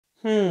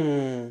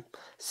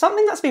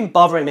Something that's been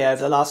bothering me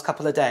over the last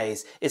couple of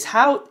days is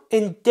how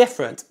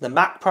indifferent the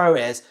Mac Pro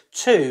is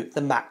to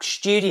the Mac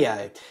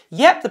Studio.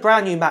 Yep, the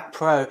brand new Mac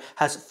Pro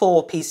has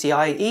 4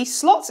 PCIe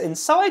slots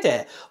inside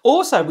it.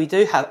 Also, we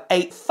do have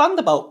 8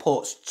 Thunderbolt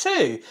ports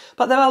too,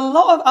 but there are a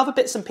lot of other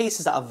bits and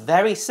pieces that are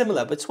very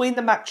similar between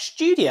the Mac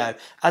Studio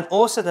and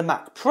also the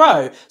Mac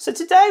Pro. So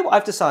today what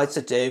I've decided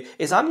to do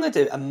is I'm going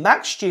to do a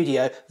Mac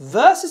Studio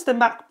versus the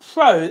Mac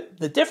Pro,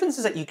 the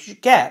differences that you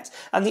get,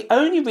 and the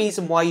only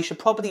reason why you should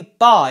probably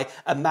buy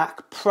a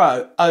Mac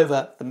Pro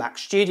over the Mac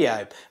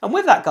Studio. And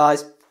with that,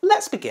 guys,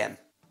 let's begin.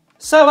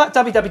 So at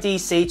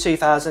WWDC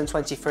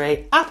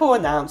 2023, Apple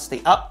announced the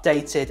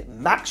updated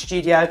Mac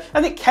Studio,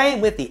 and it came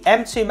with the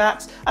M2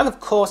 Max, and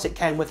of course it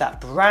came with that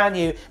brand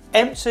new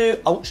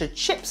M2 Ultra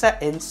chipset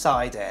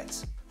inside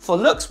it. For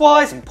looks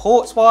wise and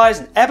ports wise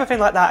and everything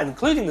like that,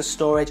 including the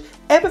storage,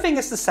 everything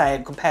is the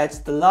same compared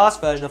to the last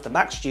version of the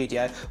Mac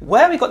Studio,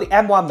 where we got the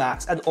M1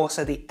 Max and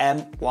also the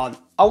M1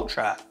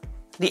 Ultra.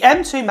 The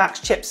M2 Max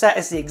chipset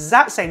is the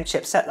exact same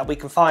chipset that we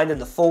can find in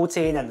the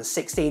 14 and the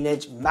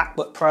 16-inch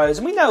MacBook Pros,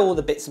 and we know all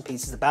the bits and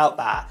pieces about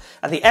that.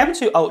 And the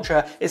M2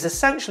 Ultra is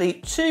essentially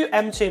 2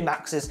 M2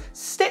 Maxes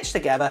stitched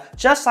together,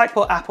 just like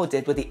what Apple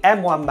did with the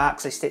M1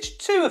 Max. They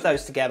stitched 2 of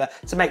those together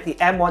to make the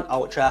M1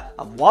 Ultra,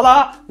 and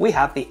voila, we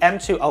have the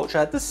M2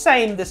 Ultra, the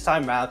same this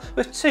time round,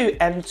 with 2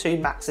 M2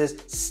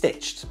 Maxes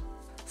stitched.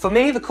 For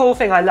me, the cool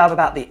thing I love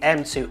about the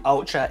M2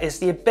 Ultra is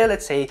the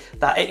ability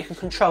that it can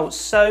control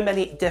so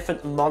many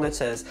different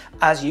monitors,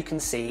 as you can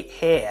see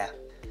here.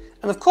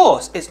 And of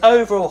course, its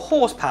overall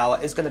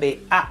horsepower is going to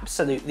be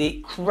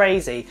absolutely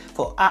crazy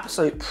for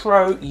absolute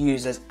pro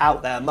users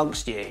out there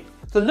amongst you.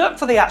 The look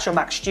for the actual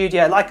Mac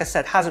Studio, like I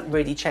said, hasn't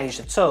really changed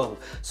at all.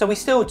 So we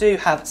still do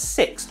have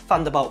 6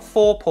 Thunderbolt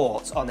 4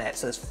 ports on it.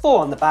 So there's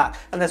 4 on the back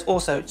and there's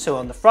also 2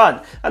 on the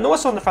front. And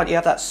also on the front you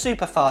have that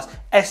super fast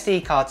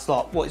SD card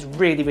slot, what is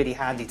really, really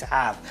handy to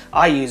have.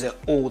 I use it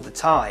all the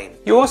time.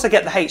 You also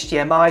get the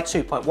HDMI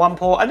 2.1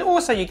 port, and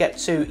also you get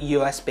 2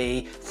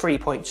 USB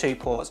 3.2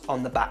 ports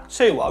on the back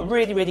too, what are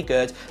really, really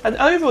good. And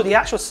overall the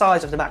actual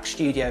size of the Mac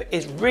Studio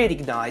is really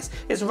nice.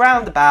 It's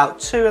around about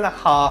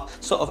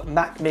 2.5 sort of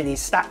Mac Minis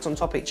stacked on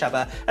top of each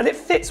other, and it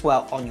fits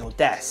well on your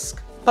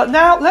desk. But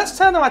now let's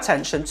turn our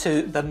attention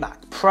to the Mac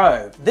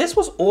Pro. This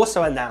was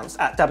also announced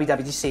at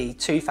WWDC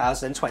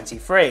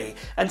 2023,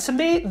 and to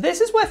me this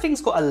is where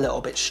things got a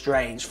little bit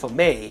strange for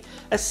me.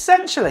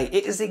 Essentially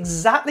it is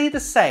exactly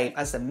the same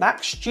as the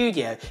Mac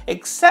Studio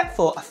except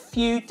for a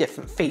few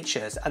different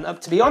features,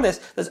 and to be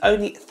honest there's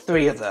only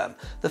 3 of them.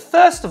 The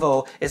first of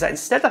all is that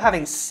instead of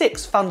having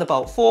 6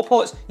 Thunderbolt 4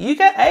 ports you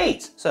get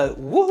 8, so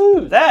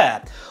woohoo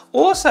there.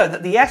 Also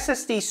that the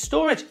SSD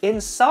storage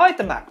inside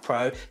the Mac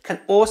Pro can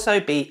also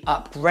be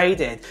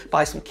upgraded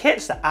by some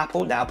kits that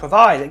Apple now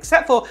provide,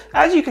 except for,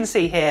 as you can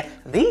see here,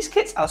 these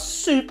kits are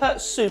super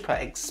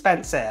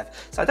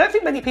expensive. So I don't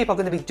think many people are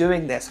going to be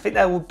doing this. I think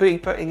they will be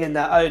putting in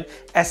their own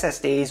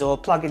SSDs or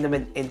plugging them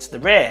into the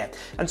rear.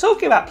 And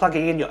talking about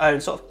plugging in your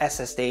own sort of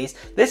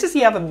SSDs, this is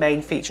the other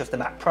main feature of the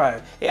Mac Pro.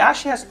 It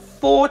actually has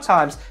 4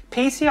 times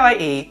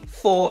PCIe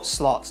 4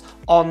 slots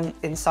on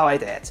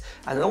inside it,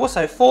 and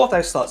also 4 of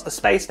those slots are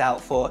spaced out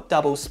for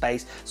double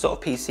spaced sort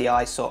of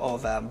PCI sort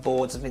of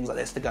boards and things like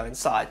this to go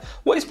inside,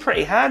 what is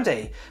pretty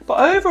handy. But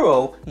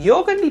overall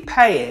you're going to be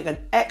paying an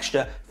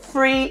extra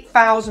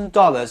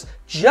 $3,000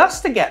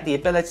 just to get the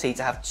ability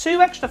to have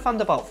 2 extra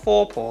Thunderbolt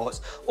 4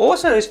 ports,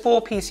 also those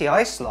 4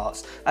 PCI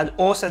slots, and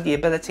also the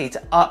ability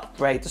to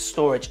upgrade the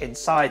storage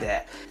inside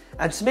it.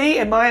 And to me,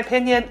 in my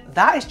opinion,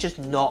 that is just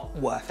not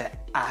worth it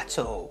at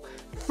all.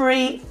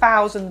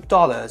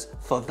 $3,000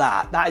 for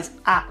that. That is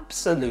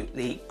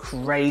absolutely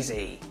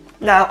crazy.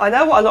 Now, I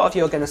know what a lot of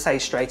you are going to say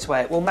straight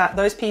away, well Matt,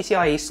 those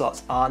PCIe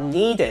slots are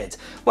needed.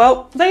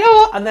 Well, they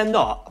are and they're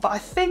not, but I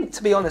think,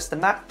 to be honest, the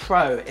Mac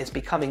Pro is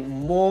becoming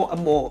more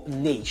and more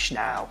niche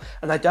now,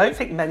 and I don't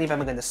think many of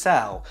them are going to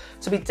sell.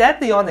 To be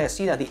deadly honest,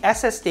 you know, the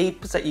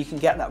SSDs that you can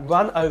get that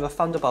run over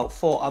Thunderbolt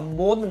 4 are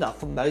more than enough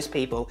for most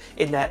people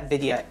in their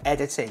video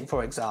editing,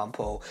 for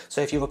example.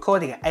 So if you're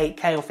recording at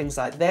 8K or things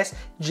like this,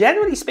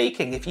 generally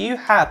speaking, if you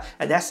have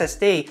an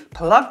SSD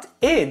plugged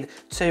in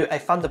to a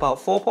Thunderbolt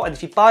 4 port, and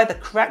if you buy the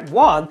correct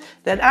one,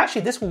 then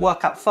actually this will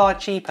work out far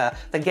cheaper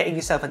than getting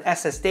yourself an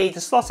SSD to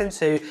slot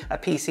into a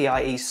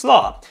PCIe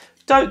slot.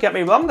 Don't get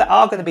me wrong, there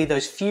are going to be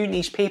those few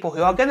niche people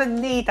who are going to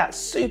need that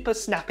super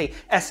snappy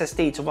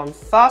SSD to run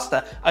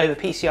faster over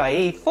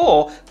PCIe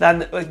 4 than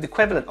the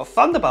equivalent of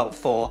Thunderbolt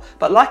 4,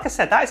 but like I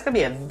said, that is going to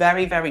be a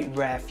very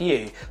rare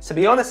few. To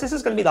be honest, this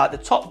is going to be like the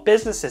top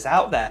businesses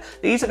out there.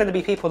 These are going to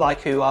be people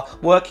like who are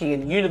working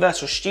in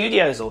Universal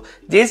Studios or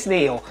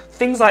Disney or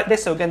things like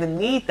this who are going to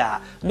need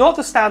that. Not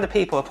the standard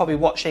people who are probably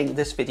watching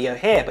this video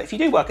here, but if you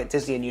do work at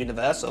Disney and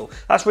Universal,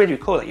 that's really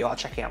cool that you are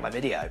checking out my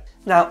video.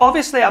 Now,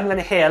 obviously I'm going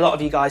to hear a lot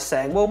of you guys say,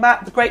 saying, well,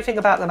 Matt, the great thing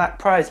about the Mac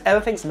Pro is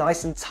everything's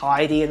nice and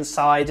tidy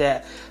inside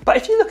it. But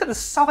if you look at the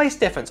size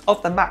difference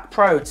of the Mac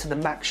Pro to the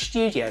Mac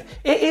Studio,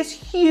 it is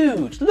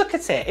huge. Look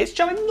at it, it's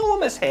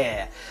ginormous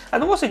here.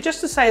 And also,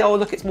 just to say, oh,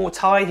 look, it's more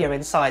tidier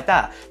inside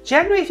that.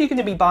 Generally, if you're going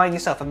to be buying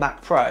yourself a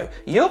Mac Pro,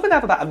 you're going to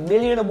have about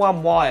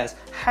 1,000,001 wires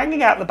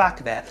hanging out the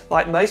back of it,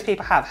 like most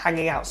people have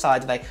hanging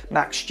outside of a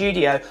Mac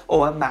Studio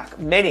or a Mac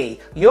Mini.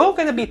 You're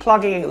going to be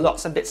plugging in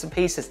lots of bits and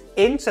pieces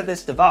into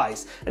this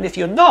device. And if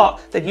you're not,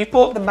 then you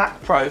bought the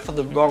Mac Pro for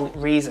the wrong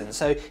reason.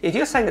 So if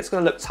you're saying it's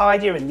going to look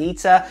tidier and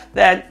neater,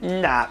 then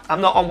nah,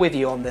 I'm not on with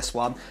you on this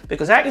one.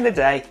 Because at the end of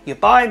the day, you're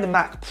buying the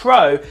Mac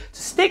Pro to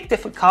stick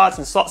different cards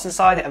and slots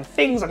inside it, and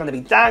things are going to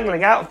be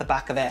dangling out of the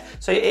back of it.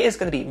 So it is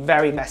going to be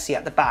very messy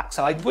at the back.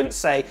 So I wouldn't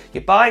say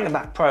you're buying a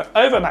Mac Pro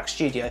over a Mac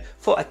Studio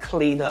for a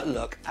cleaner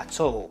look at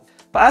all.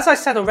 But as I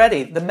said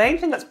already, the main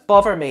thing that's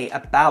bothering me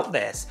about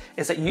this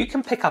is that you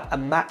can pick up a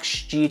Mac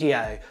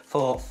Studio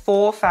for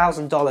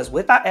 $4,000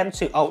 with that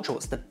M2 Ultra,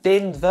 it's the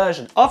binned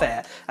version of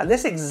it, and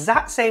this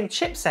exact same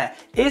chipset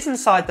is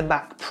inside the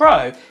Mac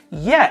Pro,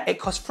 yet it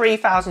costs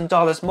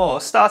 $3,000 more,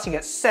 starting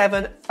at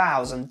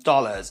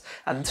 $7,000.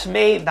 And to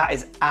me, that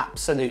is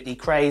absolutely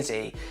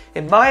crazy.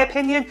 In my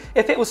opinion,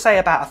 if it was say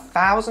about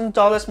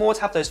 $1,000 more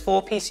to have those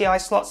 4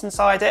 PCI slots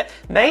inside it,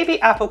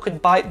 maybe Apple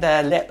could bite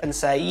their lip and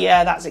say,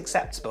 yeah, that's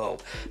acceptable.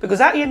 Because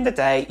at the end of the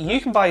day,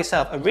 you can buy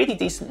yourself a really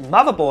decent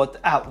motherboard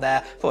out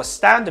there for a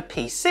standard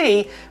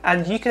PC,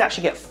 and you can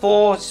actually get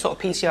 4 sort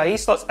of PCIe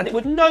slots, and it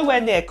would nowhere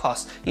near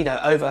cost, you know,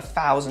 over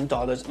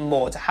 $1,000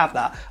 more to have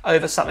that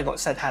over something like I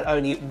said had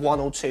only 1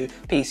 or 2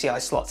 PCI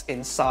slots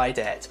inside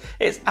it.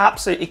 It's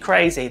absolutely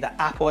crazy that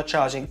Apple are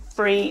charging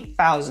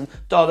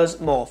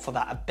 $3,000 more for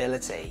that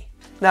ability.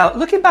 Now,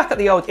 looking back at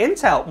the old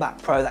Intel Mac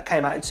Pro that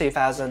came out in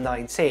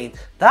 2019,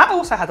 that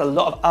also had a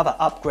lot of other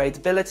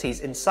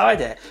upgradabilities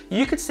inside it.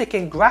 You could stick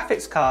in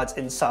graphics cards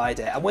inside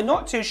it, and we're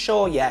not too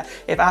sure yet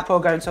if Apple are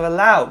going to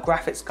allow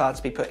graphics cards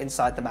to be put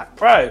inside the Mac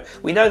Pro.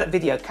 We know that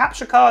video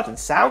capture cards and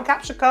sound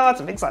capture cards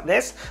and things like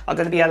this are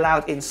going to be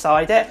allowed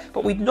inside it,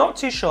 but we're not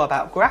too sure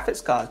about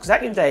graphics cards, because at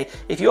the end of the day,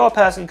 if you're a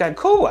person going,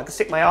 cool, I can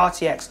stick my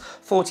RTX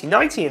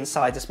 4090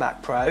 inside this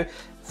Mac Pro,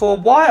 for a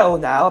while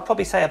now, I'll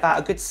probably say about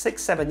a good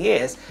 6-7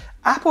 years,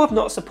 Apple have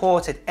not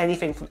supported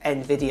anything from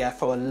NVIDIA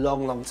for a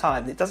long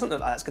time. It doesn't look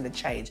like that's going to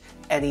change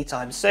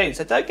anytime soon,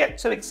 so don't get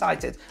too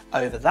excited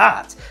over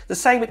that. The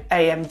same with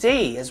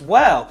AMD as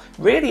well.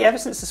 Really, ever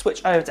since the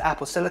switch over to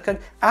Apple Silicon,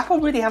 Apple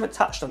really haven't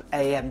touched on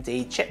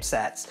AMD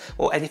chipsets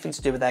or anything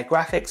to do with their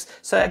graphics.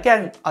 So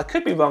again, I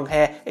could be wrong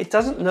here. It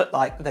doesn't look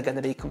like they're going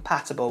to be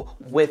compatible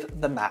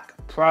with the Mac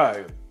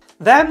Pro.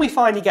 Then we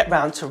finally get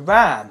round to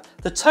RAM.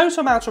 The total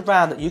amount of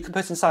RAM that you can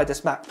put inside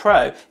this Mac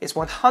Pro is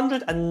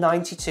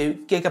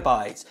 192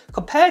 gigabytes.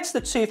 Compared to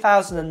the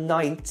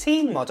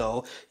 2019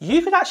 model,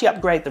 you could actually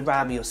upgrade the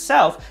RAM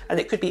yourself, and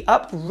it could be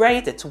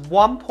upgraded to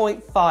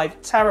 1.5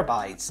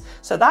 terabytes.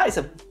 So that is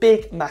a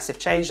big, massive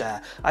change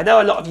there. I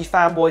know a lot of you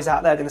fanboys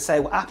out there are going to say,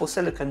 well, Apple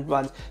Silicon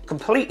runs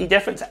completely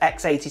different to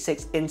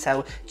x86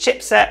 Intel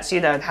chipsets, you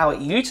know, and how it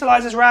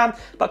utilizes RAM.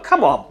 But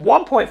come on,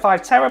 1.5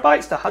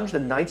 terabytes to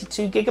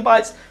 192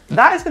 gigabytes,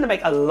 that is going to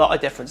make a lot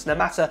of difference, no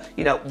matter,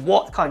 you know,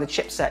 what kind of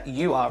chipset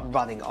you are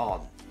running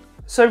on.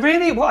 So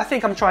really what I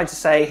think I'm trying to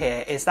say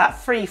here is that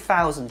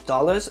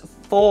 $3,000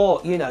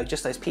 for, you know,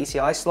 just those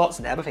PCI slots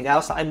and everything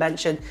else that I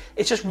mentioned,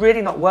 it's just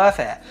really not worth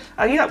it.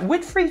 And you know,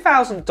 with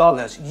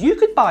 $3,000, you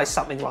could buy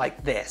something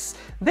like this.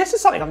 This is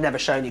something I've never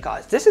shown you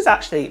guys. This is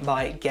actually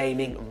my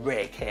gaming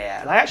rig here,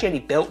 and I actually only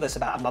built this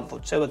about a month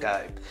or 2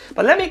 ago.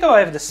 But let me go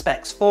over the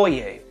specs for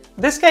you.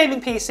 This gaming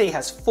PC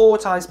has 4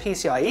 times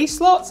PCIe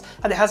slots,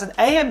 and it has an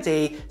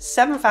AMD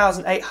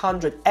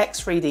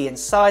 7800X3D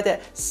inside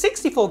it,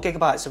 64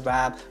 gigabytes of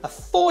RAM, a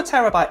 4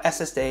 terabyte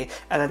SSD,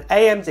 and an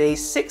AMD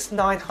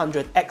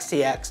 6900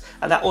 XTX,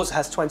 and that also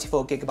has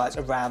 24 gigabytes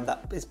of RAM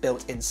that is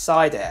built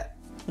inside it.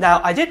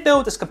 Now, I did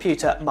build this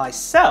computer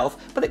myself,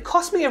 but it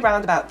cost me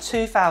around about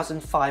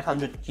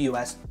 $2,500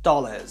 US.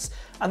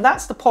 And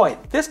that's the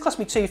point. This cost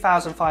me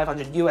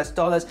 $2,500 US,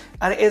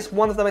 and it is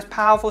one of the most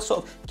powerful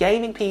sort of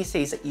gaming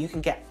PCs that you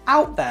can get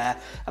out there.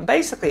 And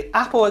basically,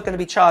 Apple are going to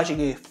be charging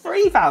you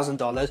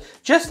 $3,000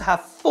 just to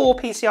have 4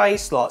 PCIe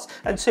slots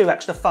and 2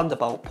 extra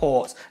Thunderbolt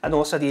ports, and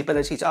also the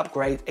ability to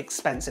upgrade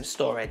expensive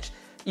storage.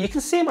 You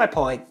can see my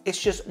point,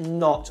 it's just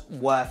not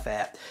worth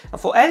it. And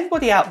for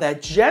anybody out there,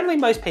 generally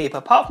most people,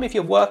 apart from if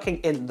you're working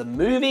in the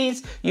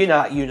movies, you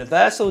know, at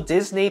Universal,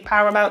 Disney,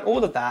 Paramount,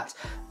 all of that,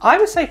 I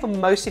would say for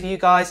most of you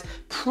guys,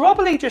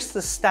 probably just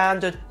the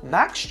standard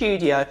Mac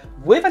Studio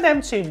with an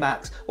M2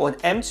 Max or an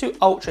M2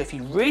 Ultra, if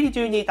you really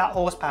do need that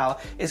horsepower,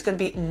 is going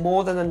to be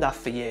more than enough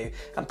for you.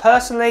 And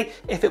personally,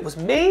 if it was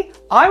me,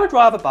 I would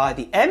rather buy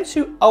the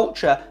M2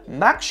 Ultra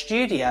Mac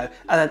Studio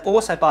and then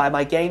also buy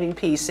my gaming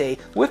PC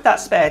with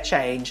that spare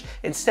change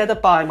instead of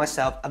buying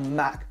myself a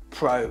Mac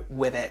Pro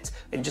with it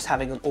and just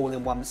having an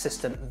all-in-one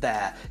system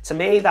there. To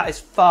me, that is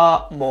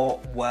far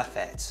more worth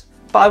it.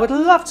 But I would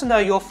love to know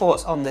your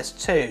thoughts on this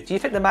too. Do you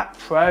think the Mac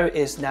Pro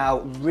is now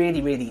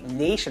really, really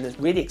niche and is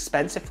really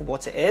expensive for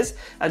what it is?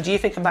 And do you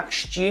think a Mac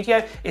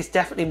Studio is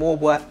definitely more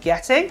worth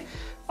getting?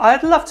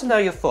 I'd love to know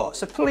your thoughts,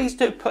 so please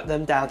do put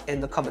them down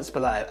in the comments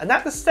below. And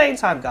at the same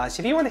time, guys,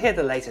 if you want to hear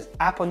the latest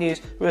Apple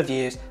news,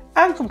 reviews,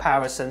 and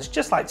comparisons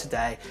just like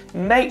today,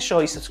 make sure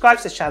you subscribe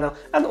to this channel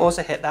and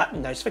also hit that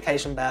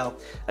notification bell.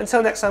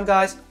 Until next time,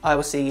 guys, I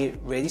will see you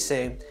really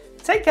soon.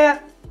 Take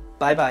care.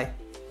 Bye bye.